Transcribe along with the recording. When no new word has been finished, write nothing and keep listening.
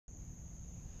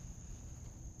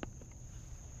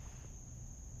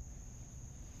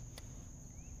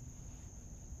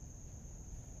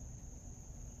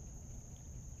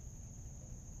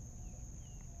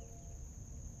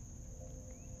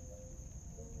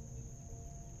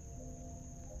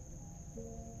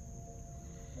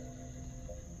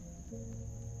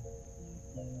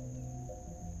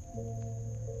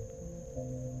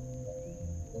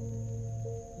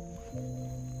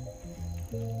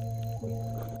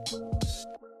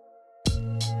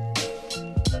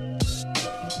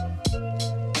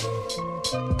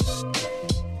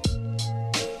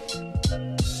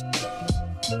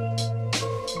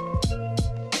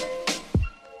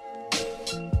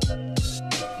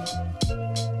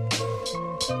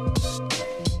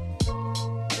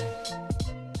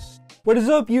What is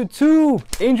up, YouTube?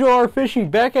 Angel R Fishing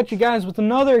back at you guys with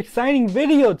another exciting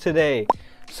video today.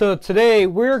 So today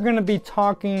we're gonna be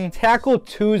talking Tackle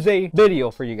Tuesday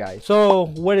video for you guys. So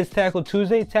what is Tackle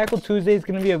Tuesday? Tackle Tuesday is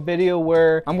gonna be a video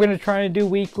where I'm gonna try to do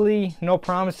weekly, no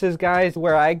promises guys,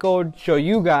 where I go show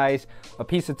you guys a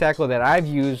piece of tackle that I've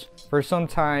used for some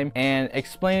time and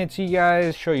explain it to you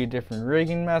guys, show you different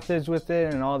rigging methods with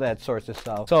it and all that sorts of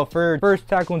stuff. So for first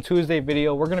Tackle Tuesday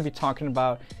video, we're gonna be talking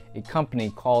about a company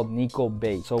called Nikko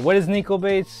Baits. So what is Nikko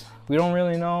Baits? We don't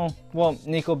really know. Well,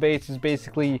 Nikko Baits is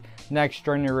basically next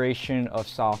generation of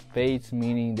soft baits,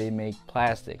 meaning they make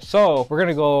plastic. So we're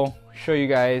gonna go show you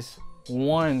guys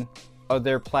one of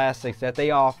their plastics that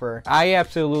they offer. I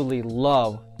absolutely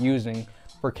love using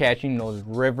for catching those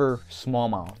river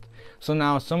smallmouth. So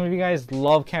now some of you guys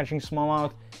love catching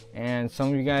smallmouth and some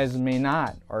of you guys may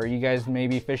not, or you guys may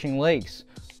be fishing lakes.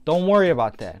 Don't worry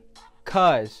about that,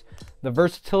 cause the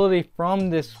versatility from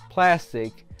this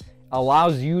plastic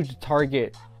allows you to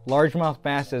target largemouth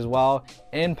bass as well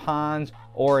in ponds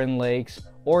or in lakes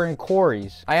or in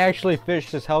quarries. I actually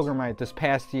fished this Hellgrammite this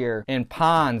past year in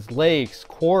ponds, lakes,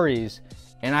 quarries,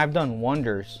 and I've done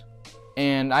wonders.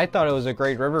 And I thought it was a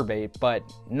great river bait, but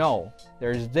no,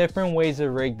 there's different ways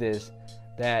to rig this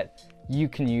that you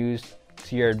can use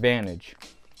to your advantage.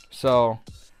 So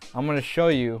I'm gonna show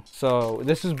you. So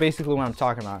this is basically what I'm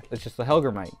talking about. It's just the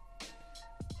Hellgrammite.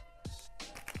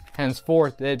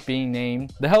 Henceforth it being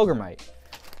named the Hellgrammite.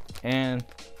 And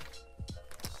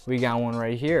we got one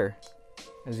right here.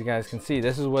 As you guys can see,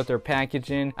 this is what they're packaged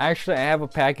in. Actually, I have a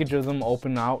package of them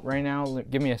open out right now.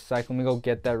 Give me a sec, let me go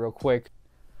get that real quick.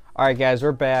 Alright guys,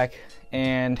 we're back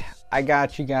and I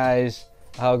got you guys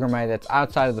a Hellgrammite that's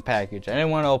outside of the package. I didn't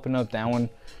want to open up that one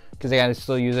because I gotta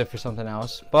still use it for something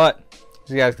else. But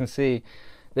as you guys can see,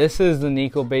 this is the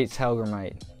Nikko Baits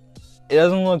Hellgrammite. It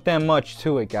doesn't look that much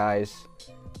to it guys.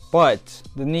 But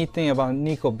the neat thing about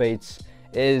Nikko Baits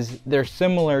is they're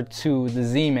similar to the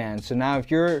Z-Man. So now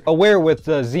if you're aware with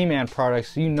the Z-Man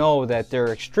products, you know that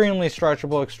they're extremely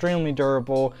stretchable, extremely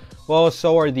durable. Well,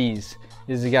 so are these.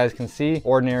 As you guys can see,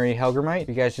 ordinary Hellgrammite.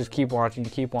 You guys just keep watching,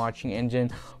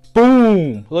 engine.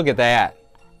 Boom! Look at that.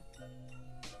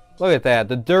 Look at that.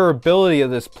 The durability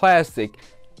of this plastic.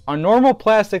 A normal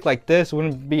plastic like this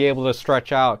wouldn't be able to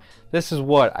stretch out. This is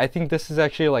what? I think this is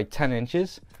actually like 10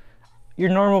 inches. Your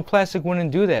normal plastic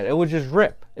wouldn't do that. It would just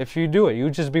rip. If you do it, you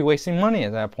would just be wasting money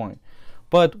at that point.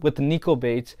 But with the Nikko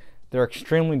Baits, they're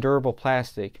extremely durable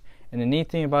plastic. And the neat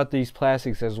thing about these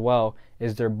plastics as well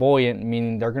is they're buoyant,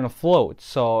 meaning they're going to float.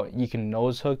 So you can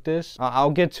nose hook this.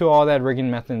 I'll get to all that rigging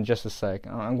method in just a sec.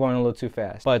 I'm going a little too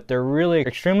fast. But they're really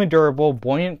extremely durable,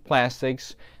 buoyant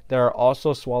plastics that are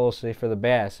also swallow safe for the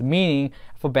bass. Meaning,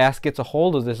 if a bass gets a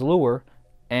hold of this lure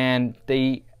and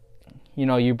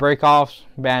you break off,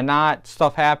 bad knot,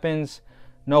 stuff happens,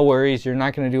 no worries, you're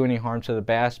not going to do any harm to the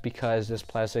bass because this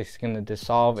plastic is going to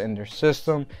dissolve in their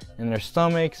system, in their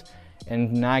stomachs,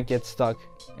 and not get stuck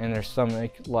in their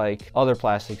stomach like other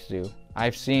plastics do.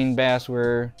 I've seen bass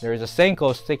where there's a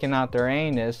Senko sticking out their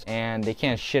anus and they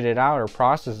can't shit it out or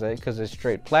process it because it's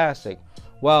straight plastic.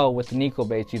 Well, with the Nikko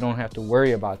Baits, you don't have to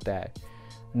worry about that.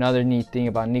 Another neat thing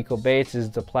about Nikko Baits is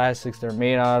the plastics they're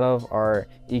made out of are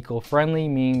eco-friendly,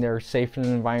 meaning they're safe for the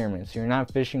environment. So you're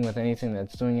not fishing with anything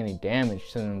that's doing any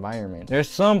damage to the environment. There's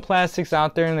some plastics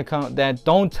out there that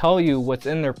don't tell you what's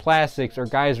in their plastics, or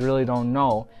guys really don't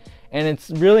know. And it's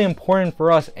really important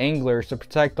for us anglers to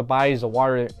protect the bodies of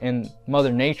water in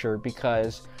Mother Nature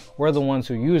because we're the ones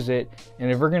who use it.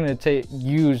 And if we're going to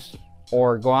use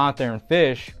or go out there and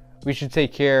fish, we should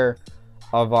take care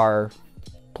of our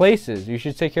places. You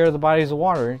should take care of the bodies of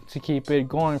water to keep it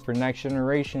going for next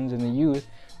generations and the youth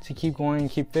to keep going and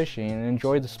keep fishing and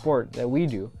enjoy the sport that we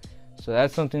do. So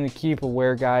that's something to keep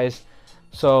aware, guys.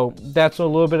 So that's a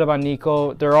little bit about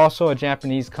Nikko. They're also a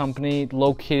Japanese company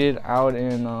located out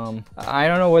in I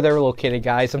don't know where they're located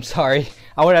guys, I'm sorry,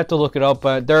 I would have to look it up,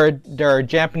 but they're a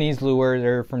Japanese lure.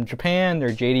 They're from Japan, they're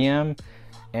JDM,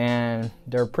 and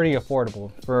they're pretty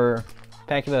affordable. For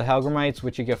packet of Hellgrammites,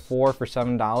 which you get 4 for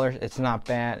 $7, it's not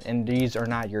bad. And these are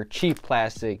not your cheap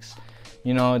plastics.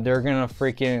 You know, they're gonna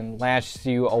freaking last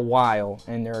you a while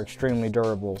and they're extremely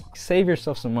durable. Save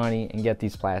yourself some money and get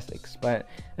these plastics. But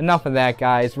enough of that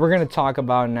guys, we're gonna talk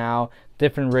about now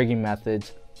different rigging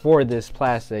methods for this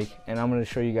plastic, and I'm gonna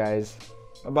show you guys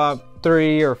about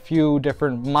 3 or few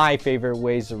different my favorite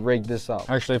ways to rig this up.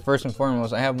 Actually, first and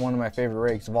foremost, I have one of my favorite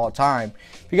rigs of all time.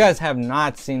 If you guys have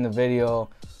not seen the video,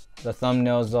 the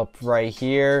thumbnail's up right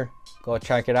here, go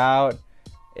check it out.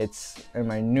 It's in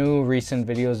my new recent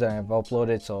videos that I've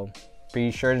uploaded, so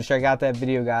be sure to check out that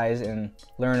video guys and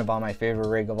learn about my favorite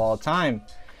rig of all time.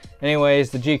 Anyways,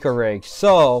 the Jika rig.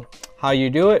 So how you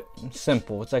do it?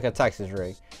 Simple. It's like a Texas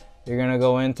rig. You're gonna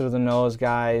go in through the nose,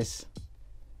 guys,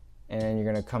 and you're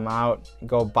gonna come out,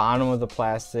 go bottom of the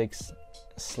plastics,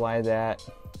 slide that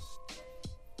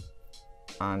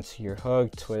onto your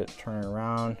hook, turn it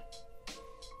around.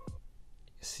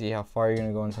 See how far you're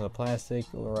gonna go into the plastic,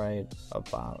 right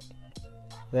about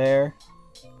there.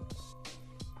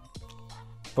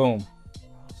 Boom.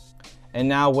 And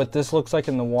now what this looks like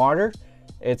in the water,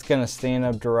 it's gonna stand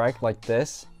up direct like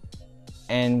this.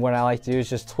 And what I like to do is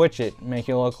just twitch it, make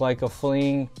it look like a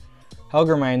fleeing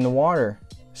Hellgrammite in the water.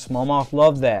 Smallmouth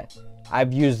love that.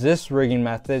 I've used this rigging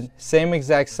method, same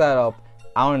exact setup,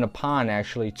 out in the pond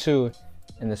actually too.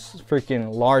 And this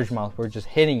freaking largemouth, we're just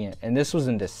hitting it. And this was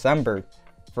in December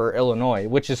for Illinois,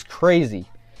 which is crazy.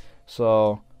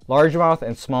 So largemouth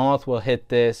and smallmouth will hit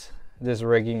this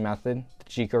rigging method, the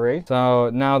Jika rig. So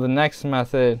now the next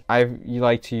method you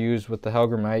like to use with the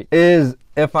Hellgrammite is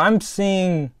if I'm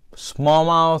seeing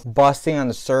smallmouth busting on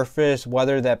the surface,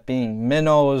 whether that being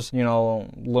minnows, you know,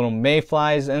 little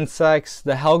mayflies, insects,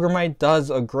 the Hellgrammite does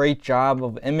a great job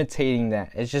of imitating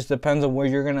that. It just depends on where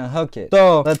you're gonna hook it.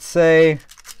 So let's say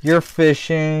you're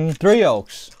fishing Three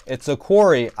Oaks. It's a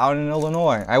quarry out in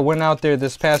Illinois. I went out there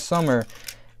this past summer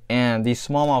and these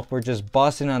smallmouth were just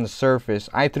busting on the surface.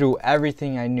 I threw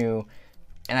everything I knew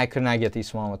and I could not get these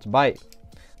smallmouth to bite.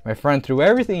 My friend threw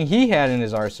everything he had in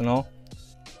his arsenal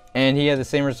and he had the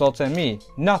same results as me.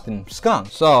 Nothing. Skunk.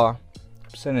 So I'm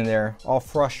sitting there all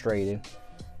frustrated.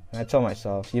 And I told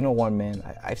myself, you know what, man,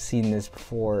 I've seen this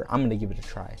before. I'm going to give it a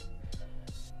try.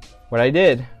 What I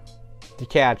did to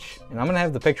catch, and I'm going to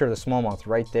have the picture of the smallmouth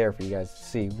right there for you guys to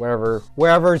see, wherever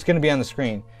it's going to be on the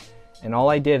screen. And all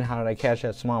I did, how did I catch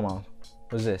that smallmouth,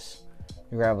 was this.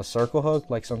 You grab a circle hook,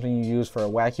 like something you use for a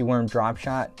wacky worm drop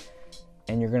shot,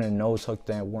 and you're going to nose hook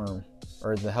that worm,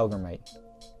 or the Hellgrammite.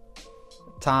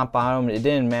 Top, bottom, it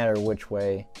didn't matter which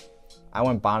way. I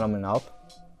went bottom and up.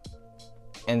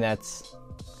 And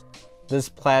this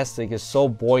plastic is so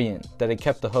buoyant that it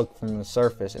kept the hook from the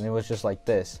surface, and it was just like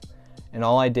this. And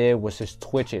all I did was just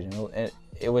twitch it, and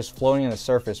it was floating on the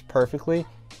surface perfectly,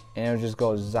 and it would just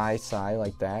go side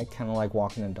like that, kind of like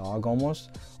walking a dog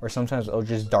almost, or sometimes it'll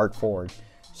just dart forward.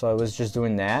 So I was just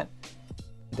doing that.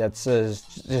 That's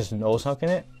just nose hooking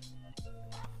it.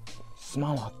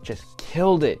 Smallmouth just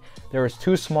killed it. There was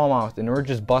two smallmouth and they were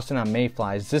just busting on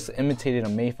mayflies. This imitated a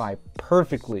mayfly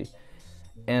perfectly.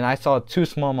 And I saw two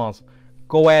smallmouths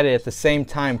go at it at the same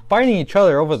time, fighting each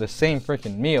other over the same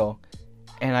freaking meal.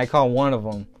 And I caught one of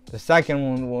them. The second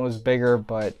one was bigger,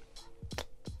 but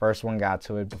the first one got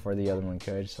to it before the other one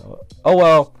could. So, oh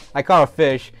well, I caught a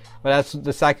fish. But that's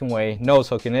the second way, nose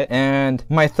hooking it. And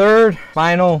my third,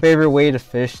 final favorite way to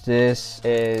fish this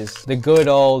is the good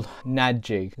old Ned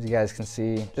jig. As you guys can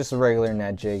see, just a regular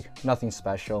Ned jig, nothing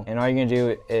special. And all you're gonna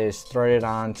do is thread it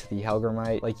on to the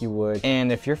Hellgrammite like you would.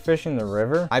 And if you're fishing the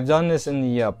river, I've done this in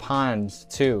the ponds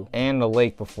too, and the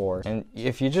lake before. And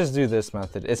if you just do this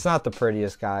method, it's not the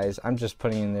prettiest, guys. I'm just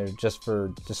putting it in there just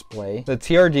for display. The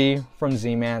TRD from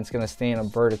Z-Man is gonna stand up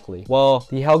vertically. Well,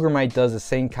 the Hellgrammite does the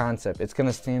same concept. It's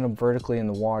gonna stand up vertically in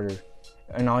the water,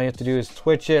 and all you have to do is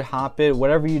twitch it, hop it,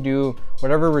 whatever you do,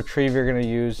 whatever retrieve you're going to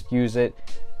use it.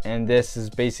 And this is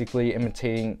basically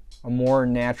imitating a more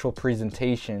natural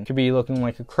presentation. It could be looking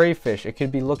like a crayfish, it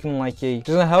could be looking like just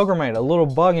a Hellgrammite, a little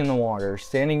bug in the water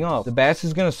standing up. The bass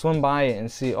is going to swim by it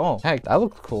and see, oh heck, that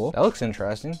looks cool, that looks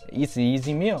interesting, it's an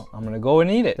easy meal, I'm gonna go and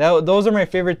eat it. Those are my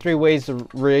favorite three ways to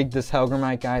rig this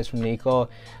Hellgrammite, guys, from Nikko.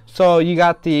 So you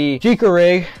got the Jika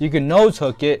rig, you can nose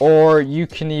hook it, or you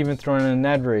can even throw in a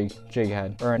Ned rig jig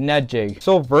head, or a Ned jig.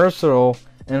 So versatile,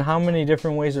 and how many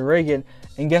different ways to rig it.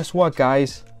 And guess what,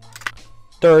 guys?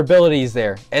 Durability is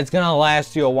there. It's gonna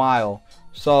last you a while.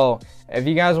 So if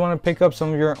you guys want to pick up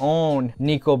some of your own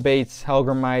Nikko Baits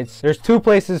Hellgrammites, there's two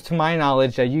places to my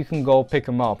knowledge that you can go pick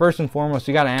them up. First and foremost,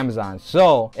 you got Amazon.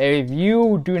 So if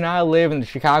you do not live in the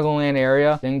Chicagoland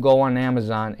area, then go on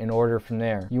Amazon and order from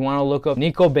there. You want to look up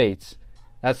Nikko Baits.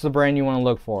 That's the brand you want to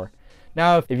look for.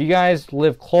 Now if you guys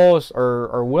live close or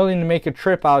are willing to make a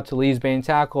trip out to Lee's Bait and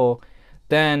Tackle,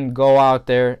 then go out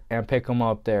there and pick them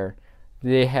up there.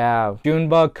 They have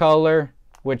Junebug color,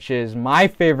 which is my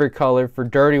favorite color for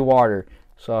dirty water.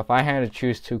 So if I had to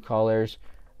choose two colors,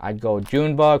 I'd go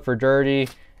Junebug for dirty,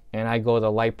 and I'd go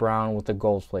the light brown with the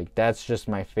gold flake. That's just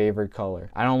my favorite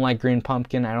color. I don't like green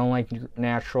pumpkin, I don't like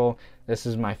natural. This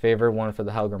is my favorite one for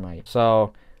the Hellgrammite.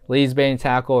 So Lee's Bait and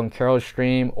Tackle in Carroll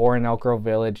Stream or in Elk Grove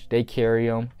Village, they carry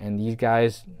them. And these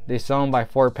guys, they sell them by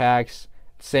 4 packs,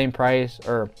 same price,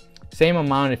 or same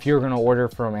amount if you're gonna order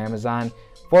from Amazon.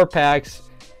 4 packs,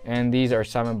 and these are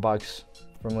 $7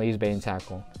 from Lee's Bait and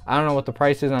Tackle. I don't know what the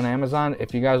price is on Amazon.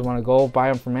 If you guys want to go buy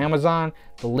them from Amazon,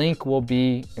 the link will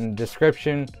be in the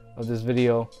description of this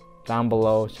video down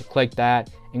below. So click that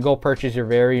and go purchase your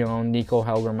very own Nikko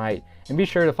Hellgrammite. And be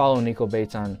sure to follow Nikko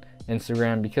Baits on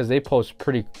Instagram because they post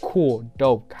pretty cool,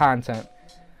 dope content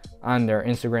on their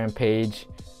Instagram page.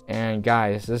 And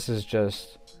guys, this is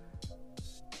just,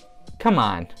 come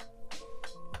on.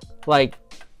 Like,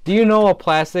 do you know a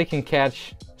plastic can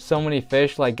catch so many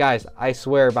fish? Like, guys, I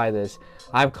swear by this.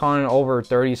 I've caught over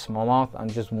 30 smallmouth on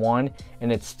just one,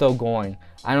 and it's still going.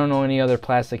 I don't know any other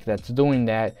plastic that's doing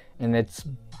that, and it's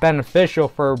beneficial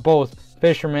for both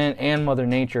fishermen and Mother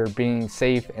Nature, being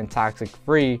safe and toxic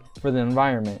free for the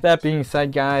environment. That being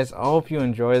said, guys, I hope you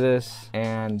enjoy this,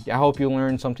 and I hope you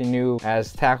learned something new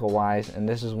as tackle wise. And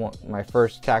this is my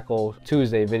first Tackle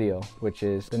Tuesday video, which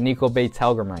is the Nikko Baits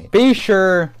Hellgrammite. Be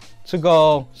sure to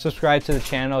go subscribe to the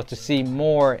channel to see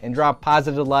more, and drop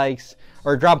positive likes,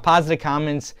 or drop positive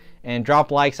comments, and drop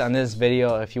likes on this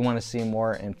video if you want to see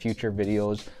more in future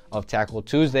videos of Tackle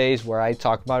Tuesdays where I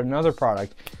talk about another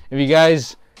product. If you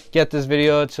guys get this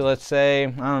video to, let's say, I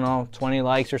don't know, 20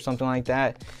 likes or something like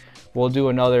that, we'll do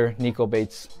another Nikko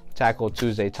Baits Tackle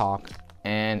Tuesday talk,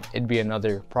 and it'd be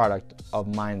another product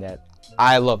of mine that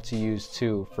I love to use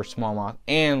too for smallmouth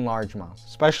and largemouth,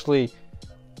 especially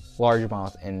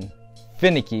largemouth and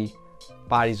finicky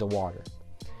bodies of water.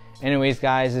 Anyways,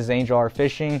 guys, this is Angel Art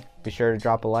Fishing. Be sure to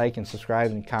drop a like and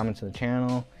subscribe and comment to the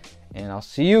channel, and I'll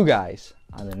see you guys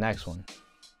on the next one.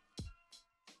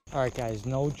 Alright guys,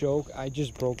 no joke, I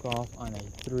just broke off on a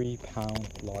 3-pound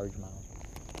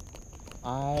largemouth.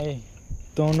 I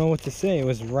don't know what to say. It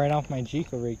was right off my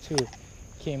Jika rig too.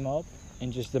 Came up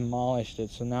and just demolished it.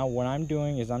 So now what I'm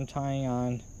doing is I'm tying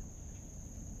on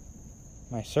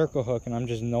my circle hook, and I'm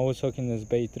just nose hooking this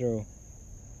bait through.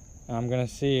 And I'm gonna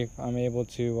see if I'm able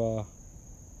to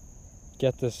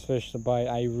get this fish to bite.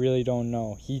 I really don't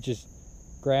know. He just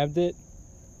grabbed it.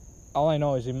 All I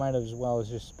know is he might have as well as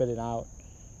just spit it out.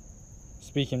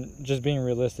 Just being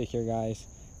realistic here, guys,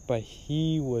 but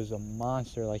he was a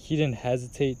monster. Like, he didn't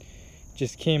hesitate,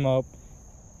 just came up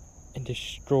and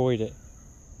destroyed it.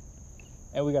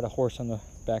 And we got a horse on the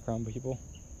background, people.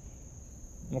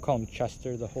 I'm gonna call him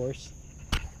Chester the horse.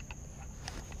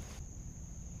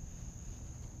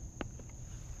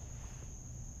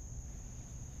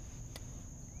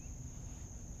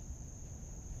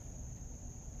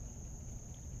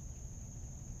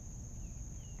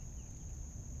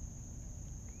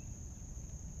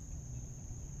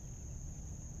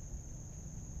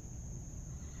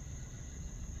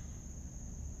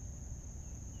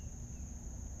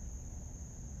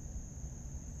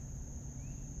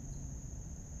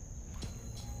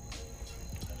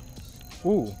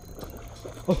 Ooh.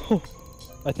 Oh,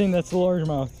 I think that's the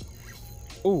largemouth.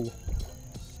 Ooh.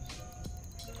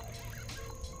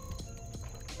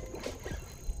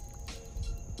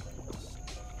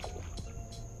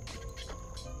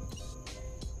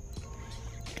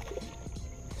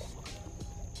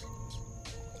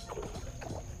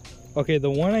 Okay, the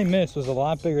one I missed was a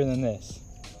lot bigger than this.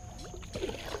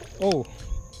 Oh.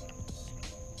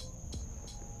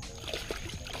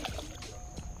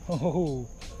 Oh.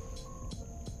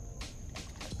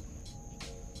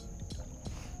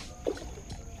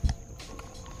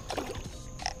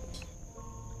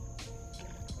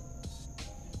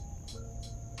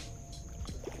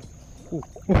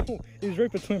 He was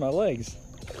right between my legs.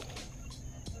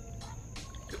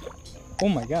 Oh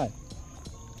my god.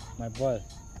 My butt.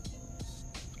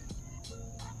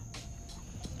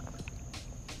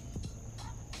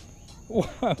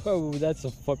 Whoa, that's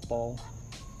a football.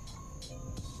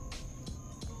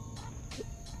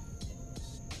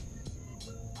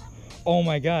 Oh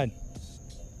my god.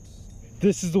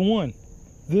 This is the one.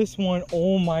 This one,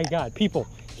 oh my god. People,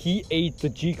 he ate the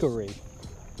Jika rig.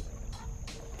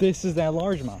 This is that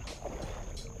largemouth.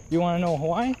 You want to know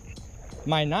why?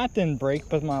 My knot didn't break,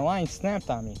 but my line snapped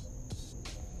on me.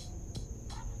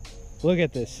 Look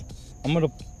at this.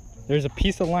 There's a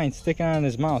piece of line sticking out of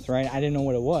his mouth, right? I didn't know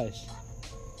what it was.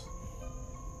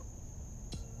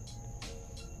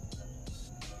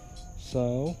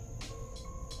 So,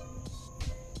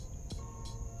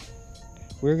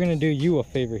 we're gonna do you a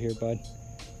favor here, bud.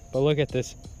 But look at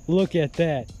this. Look at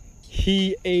that.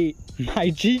 He ate my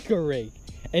Jika rig,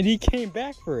 and he came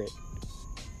back for it.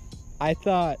 I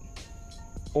thought,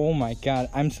 oh my god,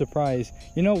 I'm surprised.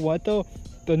 You know what though?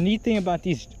 The neat thing about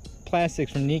these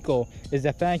plastics from Nikko is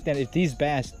the fact that if these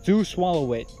bass do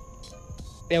swallow it,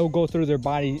 it will go through their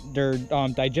body, their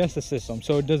digestive system.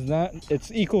 So it does not,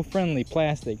 it's eco-friendly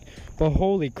plastic. But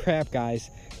holy crap, guys,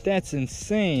 that's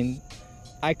insane.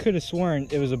 I could have sworn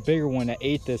it was a bigger one that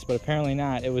ate this, but apparently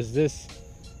not. It was this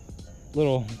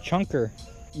little chunker.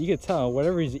 You could tell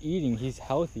whatever he's eating, he's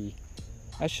healthy.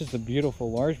 That's just a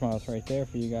beautiful largemouth right there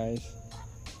for you guys.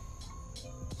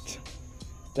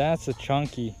 That's a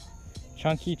chunky.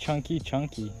 Chunky, chunky,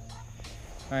 chunky.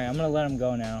 All right, I'm gonna let him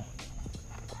go now.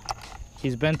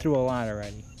 He's been through a lot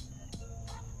already.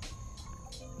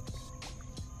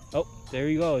 Oh, there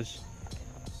he goes.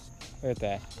 Look at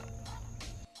that.